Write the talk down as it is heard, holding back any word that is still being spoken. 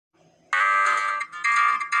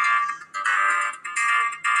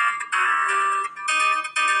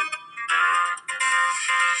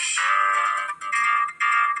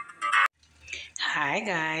Hi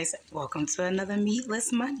guys, welcome to another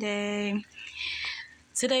Meatless Monday.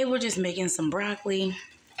 Today we're just making some broccoli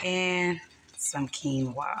and some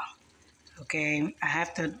quinoa. Okay, I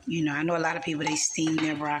have to, I know a lot of people, they steam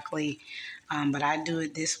their broccoli, but I do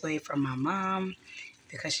it this way for my mom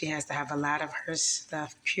because she has to have a lot of her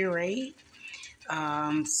stuff pureed.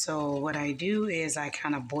 So what I do is I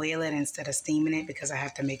kind of boil it instead of steaming it because I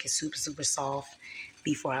have to make it super soft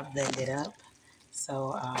before I blend it up.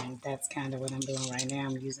 So that's kind of what I'm doing right now.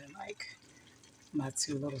 I'm using like my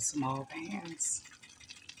two little small pans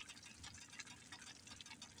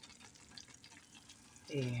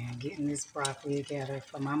and getting this broccoli together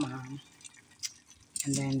for my mom.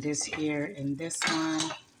 And then this here and this one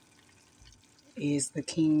is the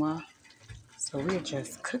quinoa. So we're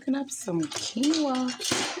just cooking up some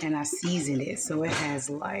quinoa and I season it so it has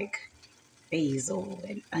like basil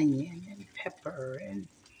and onion and pepper and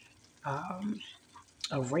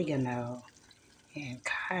oregano and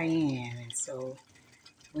cayenne. And so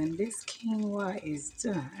when this quinoa is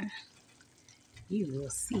done, you will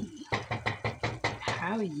see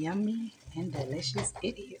how yummy and delicious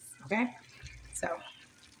it is. Okay, so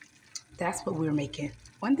that's what we're making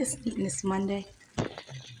on this Meatless Monday.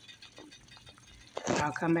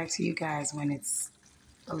 I'll come back to you guys when it's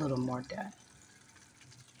a little more done.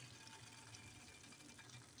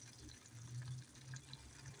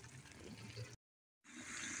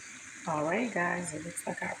 All right, guys, it looks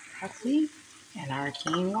like our broccoli and our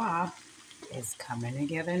quinoa is coming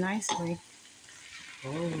together nicely.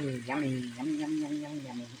 Oh, yummy,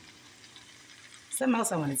 yummy. Something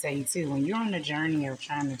else I want to tell you too, when you're on the journey of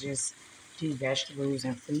trying to just do vegetables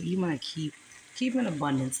and fruit, you want to keep an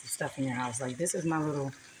abundance of stuff in your house. Like this is my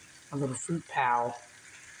little fruit pal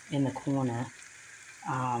in the corner,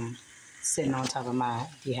 sitting on top of my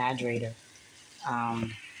dehydrator.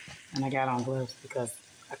 And I got on gloves because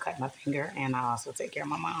I cut my finger and I also take care of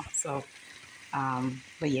my mom. So,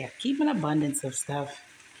 but yeah, keep an abundance of stuff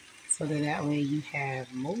so that way you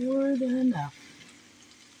have more than enough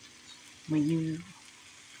when you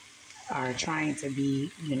are trying to be,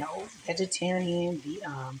 vegetarian, be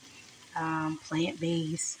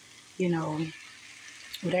plant-based, you know,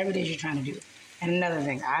 whatever it is you're trying to do. And another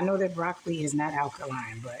thing, I know that broccoli is not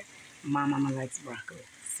alkaline, but my mama likes broccoli,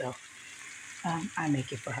 so I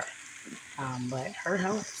make it for her. But her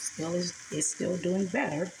health is still doing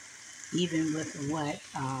better, even with what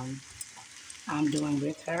I'm doing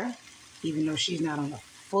with her. Even though she's not on a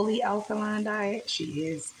fully alkaline diet, she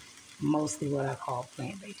is mostly what I call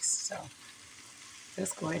plant-based. So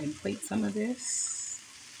let's go ahead and plate some of this.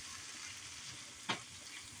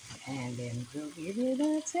 And then we'll give it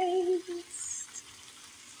a taste.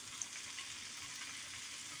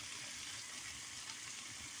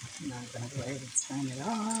 Now I'm going to go ahead and turn it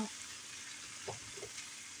off.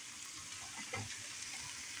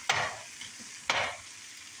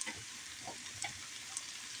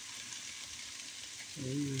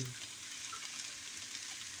 Ooh.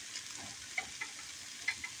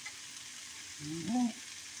 All right.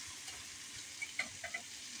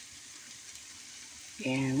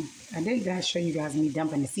 And I did show you guys me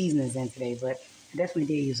dumping the seasonings in today, but I definitely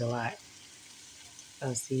did use a lot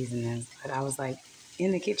of seasonings. But I was like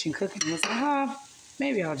in the kitchen cooking and was like,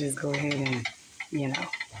 maybe I'll just go ahead and,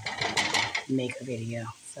 make a video.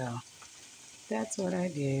 So that's what I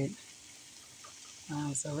did.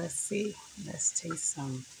 So let's see. Let's taste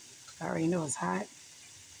some. I already know it's hot.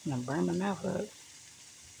 I'm gonna burn my mouth up.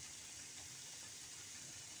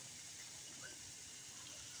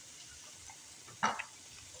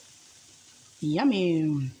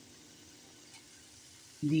 Yummy.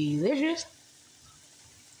 Delicious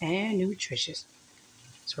and nutritious.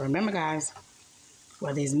 So remember, guys,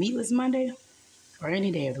 whether it's Meatless Monday or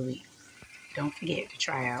any day of the week, don't forget to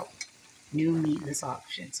try out new meatless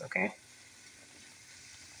options, okay?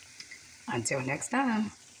 Until next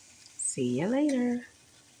time, see you later.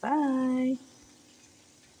 Bye.